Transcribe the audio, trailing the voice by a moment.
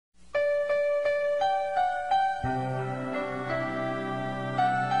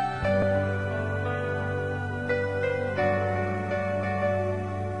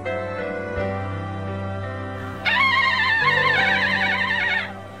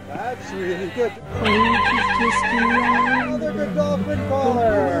That's really good. Another good dolphin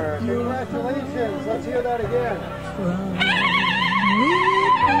caller. Congratulations. Let's hear that again.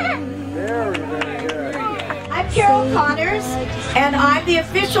 Very, very good. I'm Carol Connors, and I'm the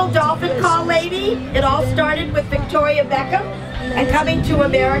official Dolphin Call Lady. It all started with Victoria Beckham and Coming to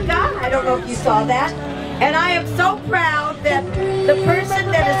America. I don't know if you saw that. And I am so proud that the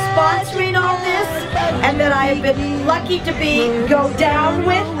person that is sponsoring all this and that I have been lucky to go down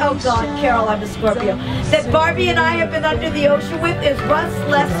with, oh God, Carol, I'm a Scorpio, that Barbie and I have been under the ocean with is Russ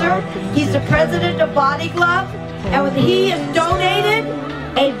Lesser. He's the president of Body Glove, and he has donated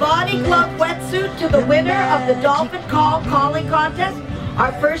a Body Glove wetsuit to the winner of the Dolphin Call Calling Contest,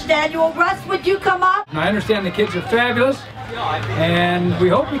 our first annual. Russ, would you come up? I understand the kids are fabulous, and we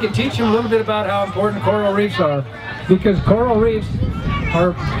hope we can teach them a little bit about how important coral reefs are, because coral reefs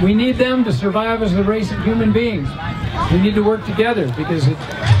we need them to survive as a race of human beings. We need to work together because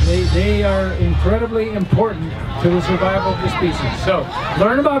they are incredibly important to the survival of the species. So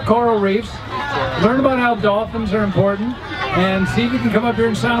learn about coral reefs, learn about how dolphins are important, and see if you can come up here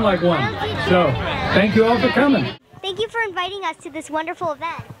and sound like one. So thank you all for coming. Thank you for inviting us to this wonderful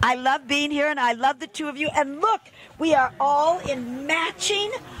event. I love being here, and I love the two of you. And look, we are all in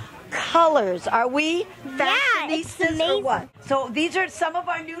matching colors. Are we fashionistas or what? So these are some of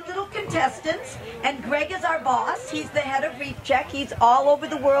our new little contestants, and Greg is our boss. He's the head of Reef Check. He's all over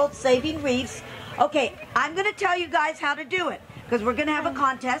the world saving reefs. Okay, I'm going to tell you guys how to do it, because we're going to have a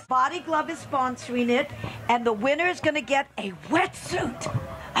contest. Body Glove is sponsoring it, and the winner is going to get a wetsuit.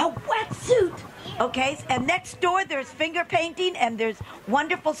 A wetsuit! Okay, and next door there's finger painting, and there's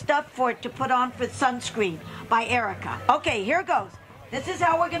wonderful stuff to put on for sunscreen by Erica. Okay, here goes. This is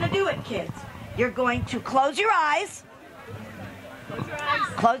how we're going to do it, kids. You're going to close your eyes. Close your eyes.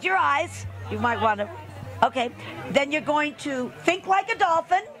 Close your eyes. You might want to. Okay, then you're going to think like a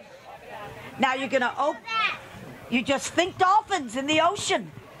dolphin. Now you're going to you just think dolphins in the ocean.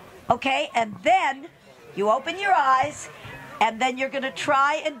 Okay, and then you open your eyes, and then you're going to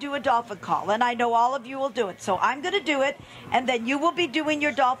try and do a dolphin call. And I know all of you will do it. So I'm going to do it, and then you will be doing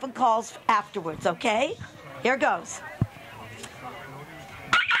your dolphin calls afterwards, okay? Here goes.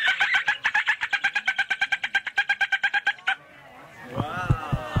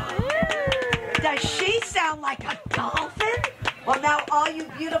 Does she sound like a dolphin? Well, now all you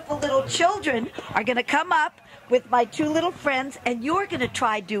beautiful little children are going to come up with my two little friends, and you're going to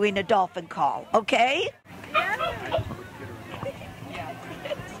try doing a dolphin call, okay?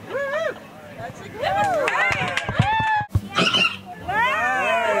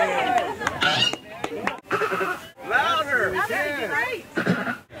 Louder! Great!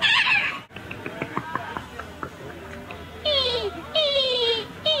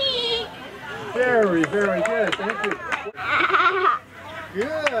 Very, very good. Thank you. Good.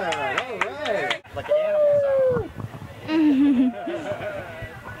 All right. Like an animal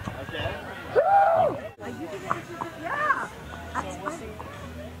sound. Okay. Yeah.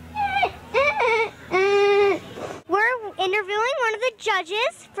 We're interviewing one of the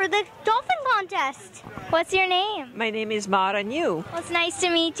judges for the dolphin contest. What's your name? My name is Mara New. Well, it's nice to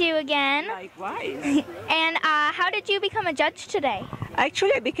meet you again. Likewise. And how did you become a judge today?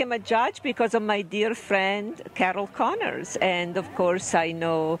 Actually, I became a judge because of my dear friend Carol Connors, and of course I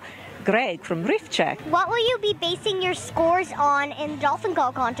know Greg from Reef Check. What will you be basing your scores on in the dolphin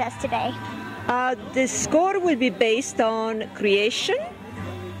call contest today? The score will be based on creation,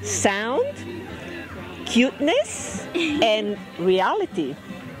 sound, cuteness, and reality.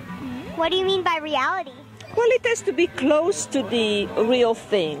 What do you mean by reality? Well, it has to be close to the real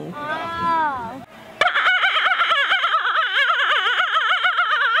thing. Oh.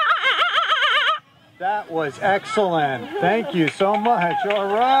 That was excellent. Thank you so much. All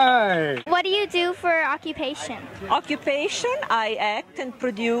right. What do you do for occupation? Occupation, I act and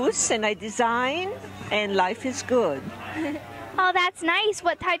produce and I design, and life is good. Oh, that's nice.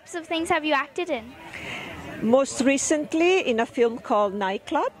 What types of things have you acted in? Most recently in a film called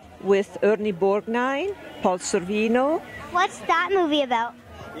Nightclub with Ernie Borgnine, Paul Sorvino. What's that movie about?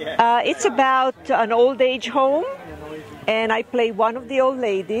 It's about an old age home, and I play one of the old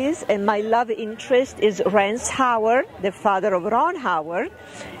ladies, and my love interest is Rance Howard, the father of Ron Howard,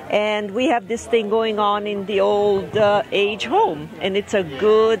 and we have this thing going on in the old age home, and it's a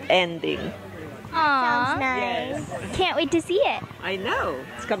good ending. Aww. Sounds nice. Yes. Can't wait to see it. I know.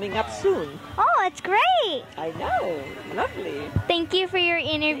 It's coming up soon. Oh, it's great. I know. Lovely. Thank you for your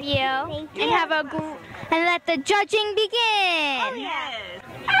interview. Thank you. And have and let the judging begin. Oh, yes.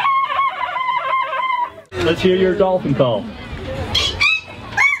 Let's hear your dolphin call.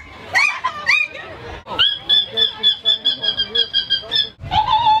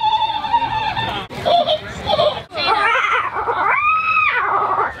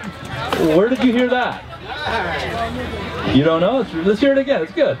 did you hear that? You don't know? Let's hear it again.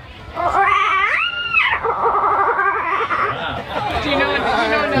 It's good. Wow. Do you know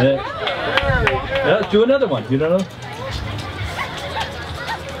another? Yeah, let's do another one. You don't know?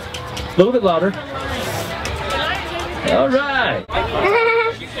 A little bit louder. All right.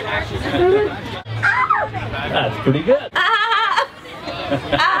 That's pretty good.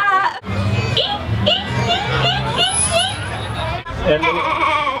 And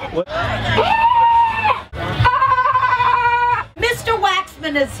what? Mr.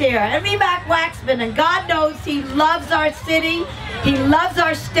 Waxman is here. And me back Waxman, and God knows he loves our city. He loves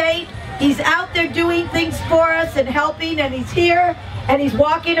our state. He's out there doing things for us and helping, and he's here and he's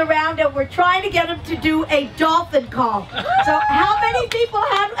walking around, and we're trying to get him to do a dolphin call. So how many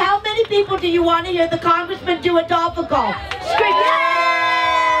people do you want to hear the Congressman do a dolphin call? Scream, yay!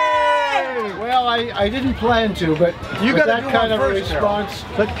 Well, I didn't plan to, but You got that kind of response.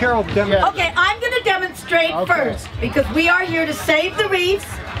 Let Carol demonstrate. Okay, I'm going to demonstrate first, because we are here to save the reefs,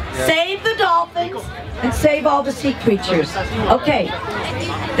 save the dolphins, and save all the sea creatures. Okay,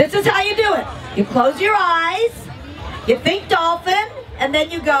 this is how you do it. You close your eyes, you think dolphin, and then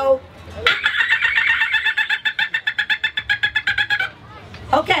you go.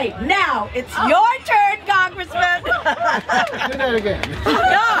 Okay, now it's your turn, Congressman. Do that again.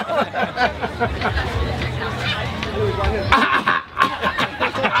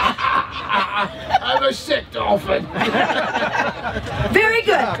 I'm a sick dolphin. Very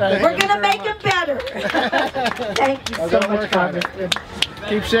good. We're going to make him better. Thank you so much, Congressman.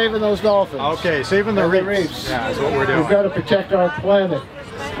 Keep saving those dolphins. Okay, saving the reefs. Yeah, that's what we're doing. We've got to protect our planet.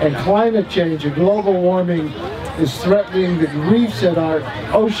 And climate change and global warming is threatening the reefs and our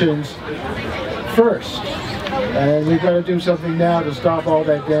oceans first. And we've got to do something now to stop all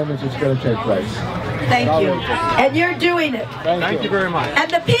that damage that's going to take place. Thank you. And you're doing it. Thank you very much. And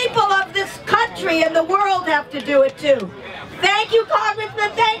the people of this country and the world have to do it too. Thank you,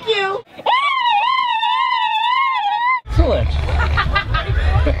 Congressman. Thank you. Excellent.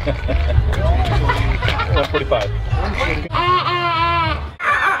 145.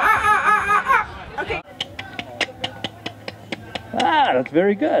 Okay. Ah, that's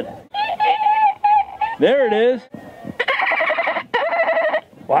very good. There it is.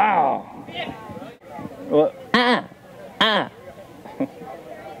 Wow. Well,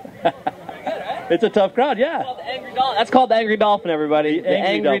 It's a tough crowd, yeah. That's called the Angry Dolphin, everybody. The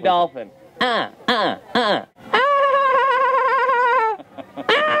Angry Dolphin.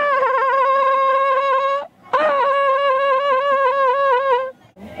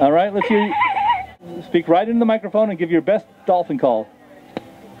 All right, let's hear you speak right into the microphone and give your best dolphin call.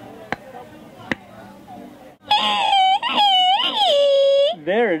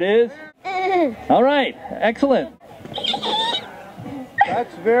 There it is. All right, excellent.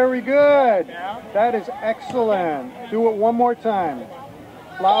 That's very good. That is excellent. Do it one more time.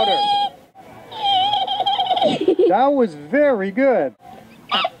 Louder. That was very good.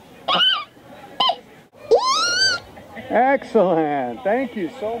 Excellent. Thank you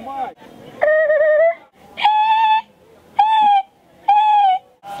so much.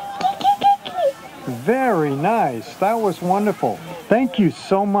 Very nice. That was wonderful. Thank you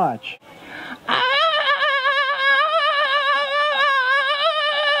so much.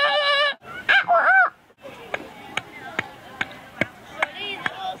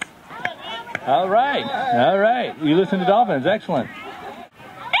 All right, all right. You listen to dolphins, excellent.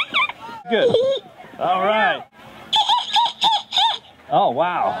 Good. All right. Oh,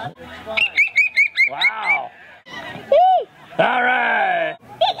 wow. Wow. All right.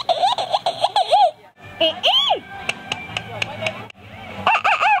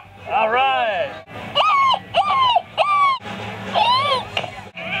 All right.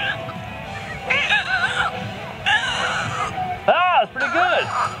 Ah, that's pretty good.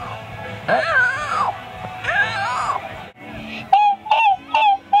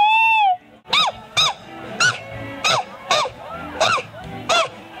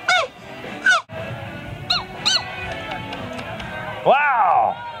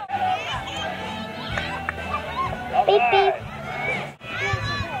 Wow! Beep, beep.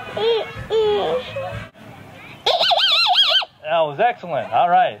 That was excellent. All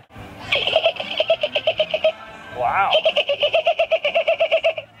right. Wow.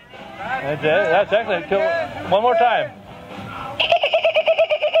 That's excellent. One more time.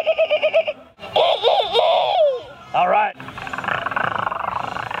 All right.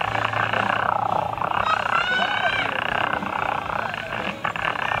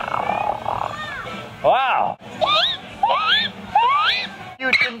 Wow.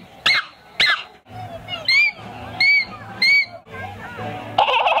 You can...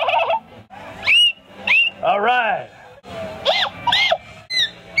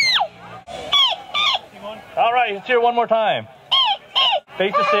 one more time.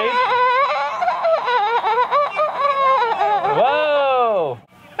 Face the stage. Whoa!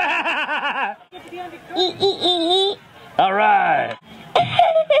 All right.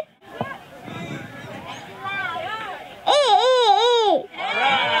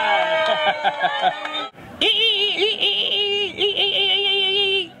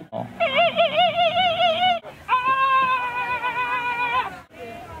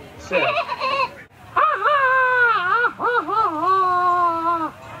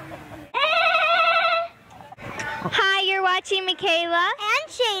 Hi, you're watching Mikayla and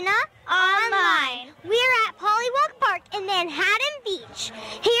Shayna online. We're at Polliwog Park in Manhattan Beach,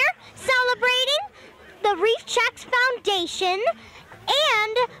 here celebrating the Reef Checks Foundation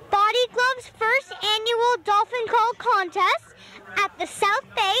and Body Glove's first annual Dolphin Call contest at the South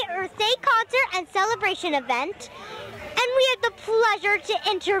Bay Earth Day concert and celebration event. And we had the pleasure to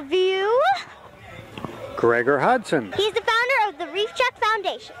interview Gregor Hudson. He's the founder of the Reef Check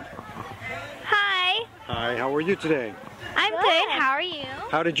Foundation. Hi. Hi, how are you today? I'm good. How are you?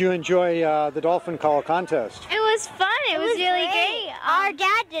 How did you enjoy the Dolphin Call contest? It was fun. It was really great. Our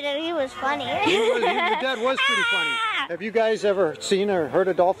dad did it. He was funny. Your dad was pretty funny. Have you guys ever seen or heard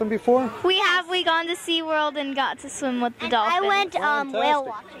a dolphin before? We have. We gone to SeaWorld and got to swim with the dolphins. I went whale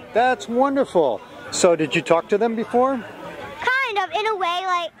watching. That's wonderful. So did you talk to them before? Kind of, in a way.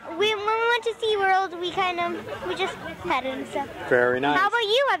 Like when we went to SeaWorld, we just petted and stuff. Very nice. How about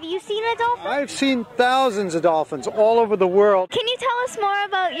you? Have you seen a dolphin? I've seen thousands of dolphins all over the world. Can you tell us more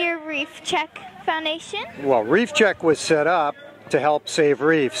about your Reef Check Foundation? Well, Reef Check was set up to help save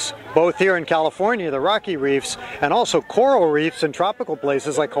reefs, both here in California, the Rocky Reefs, and also coral reefs in tropical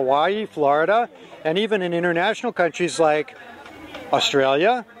places like Hawaii, Florida, and even in international countries like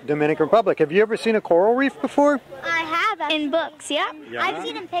Australia, Dominican Republic. Have you ever seen a coral reef before? I have. In books, yeah. I've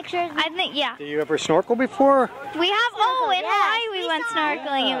seen in pictures. I think, yeah. Did you ever snorkel before? We have. Oh, in Hawaii we went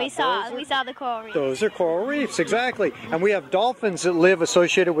snorkeling and we saw the coral reefs. Those are coral reefs, exactly. And we have dolphins that live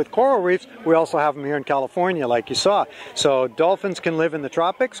associated with coral reefs. We also have them here in California, like you saw. So dolphins can live in the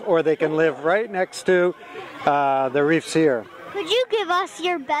tropics, or they can live right next to the reefs here. Could you give us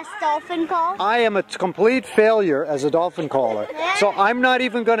your best dolphin call? I am a complete failure as a dolphin caller. So I'm not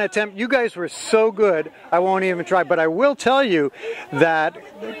even going to attempt. You guys were so good, I won't even try. But I will tell you that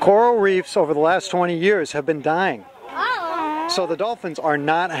coral reefs over the last 20 years have been dying. So the dolphins are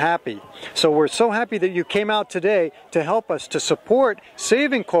not happy. So we're so happy that you came out today to help us to support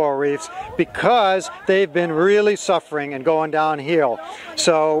saving coral reefs, because they've been really suffering and going downhill.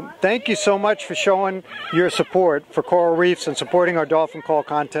 So thank you so much for showing your support for coral reefs and supporting our Dolphin Call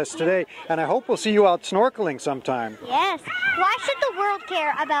contest today. And I hope we'll see you out snorkeling sometime. Yes. Why should the world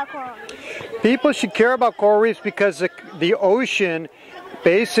care about coral reefs? People should care about coral reefs because the ocean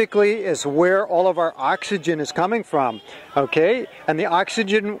basically is where all of our oxygen is coming from, okay? And the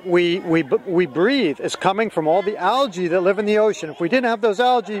oxygen we breathe is coming from all the algae that live in the ocean. If we didn't have those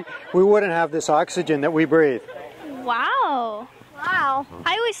algae, we wouldn't have this oxygen that we breathe. Wow. Wow.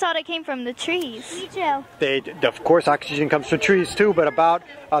 I always thought it came from the trees. Me too. Of course, oxygen comes from trees too, but about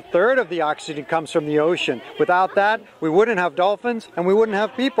a third of the oxygen comes from the ocean. Without that, we wouldn't have dolphins and we wouldn't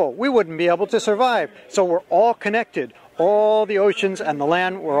have people. We wouldn't be able to survive. So we're all connected. All the oceans and the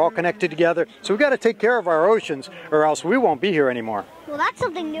land, we're all connected together. So we've got to take care of our oceans or else we won't be here anymore. Well, that's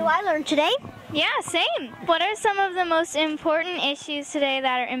something new I learned today. Yeah, same. What are some of the most important issues today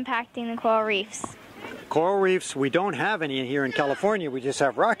that are impacting the coral reefs? Coral reefs, we don't have any here in California. We just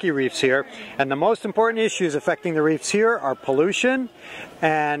have rocky reefs here. And the most important issues affecting the reefs here are pollution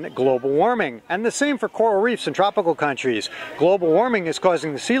and global warming. And the same for coral reefs in tropical countries. Global warming is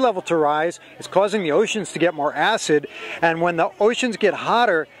causing the sea level to rise. It's causing the oceans to get more acid. And when the oceans get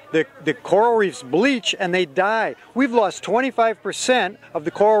hotter, the coral reefs bleach and they die. We've lost 25% of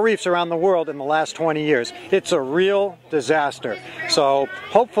the coral reefs around the world in the last 20 years. It's a real disaster. So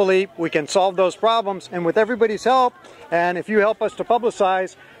hopefully we can solve those problems, and with everybody's help, and if you help us to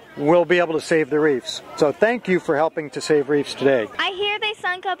publicize, we'll be able to save the reefs. So thank you for helping to save reefs today. I hear they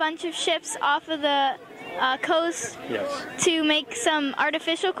sunk a bunch of ships off of the coast to make some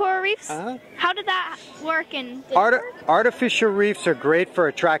artificial coral reefs. How did that work? Artificial reefs are great for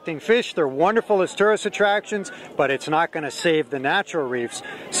attracting fish. They're wonderful as tourist attractions, but it's not going to save the natural reefs.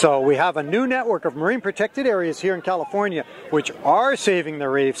 So we have a new network of marine protected areas here in California which are saving the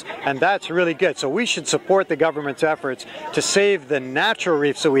reefs, and that's really good. So we should support the government's efforts to save the natural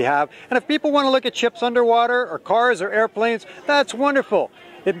reefs that we have. And if people want to look at ships underwater or cars or airplanes, that's wonderful.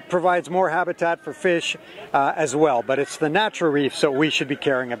 It provides more habitat for fish as well, but it's the natural reefs that we should be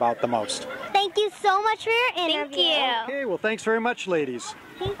caring about the most. Thank you so much for your interview. Okay, well thanks very much, ladies.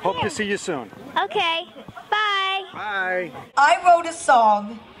 Hope to see you soon. Okay, bye. Bye. I wrote a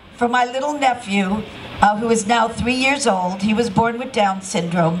song for my little nephew, who is now 3 years old. He was born with Down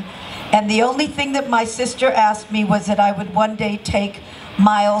syndrome. And the only thing that my sister asked me was that I would one day take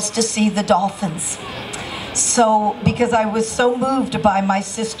Miles to see the Dolphins. So, because I was so moved by my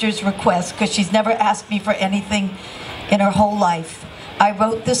sister's request, because she's never asked me for anything in her whole life, I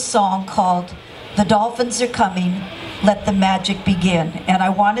wrote this song called "The Dolphins Are Coming, Let the Magic Begin." And I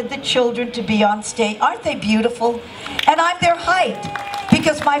wanted the children to be on stage. Aren't they beautiful? And I'm their height,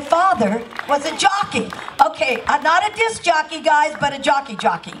 because my father was a jockey. Okay, not a disc jockey, guys, but a jockey.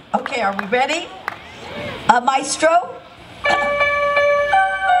 Okay, are we ready? Maestro?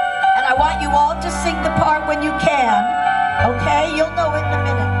 And I want you all to sing the part when you can. Okay, you'll know it in a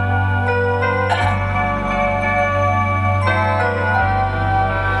minute.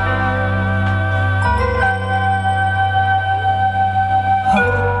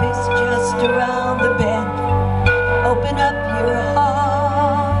 Hope is just around the bend. Open up your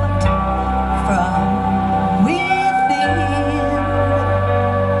heart from within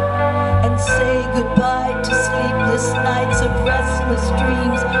and say goodbye to sleepless nights of restless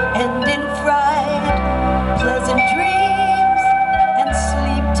dreams and in fright, pleasant dreams, and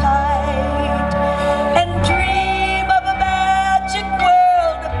sleep tight and dream of a magic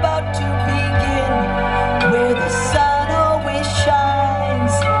world about to begin, where the sun always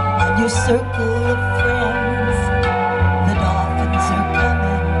shines on your circle of friends. The dolphins are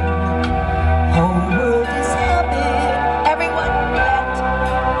coming, whole world is humming. Everyone, let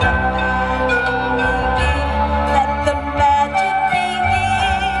the magic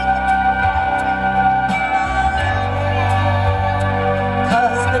begin.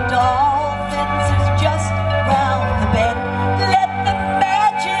 'Cause the dolphins is just round the bend. Let the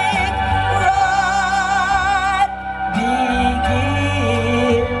magic ride begin.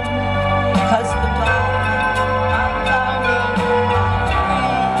 'Cause the dolphins are coming.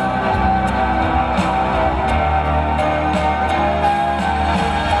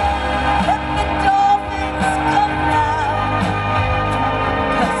 Let the dolphins come now.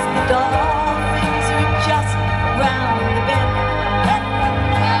 'Cause the dolphins are just round the bend. Let the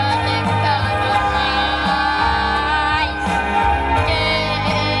magic rise.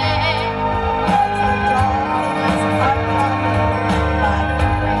 'Cause the dolphins are coming, my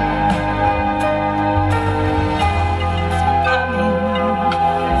friend.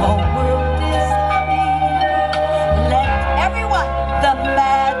 Whole world is humming. Let everyone, the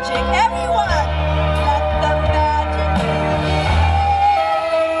magic, everyone, let the magic begin.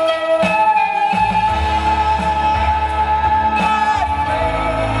 My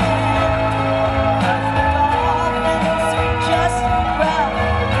friend, 'cause the dolphins are just round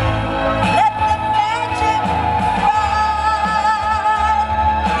the bend. Let the magic ride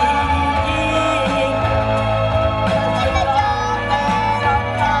begin. 'Cause the dolphins are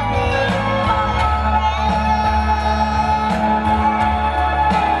coming, my friend.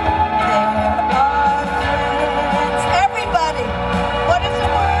 There are friends. Everybody, what is the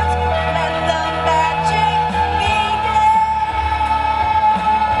words? Let the magic begin.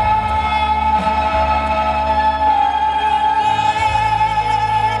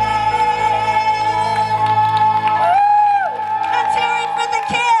 Let's hear it for the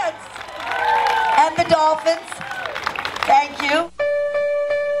kids and the dolphins. Thank you.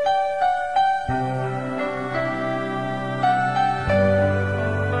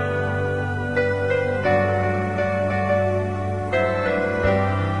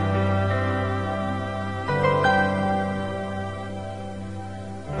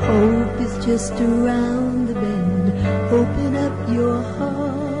 Hope is just around the bend. Open up your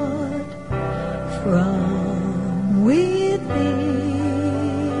heart from within.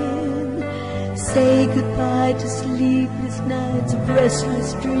 Say goodbye to sleepless nights of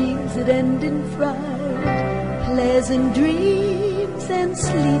restless dreams that end in fright. Pleasant dreams and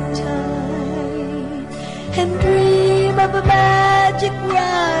sleep tight. And dream of a magic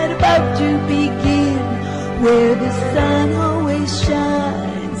ride about to begin, where the sun always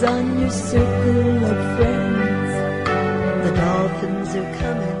shines on your circle of friends.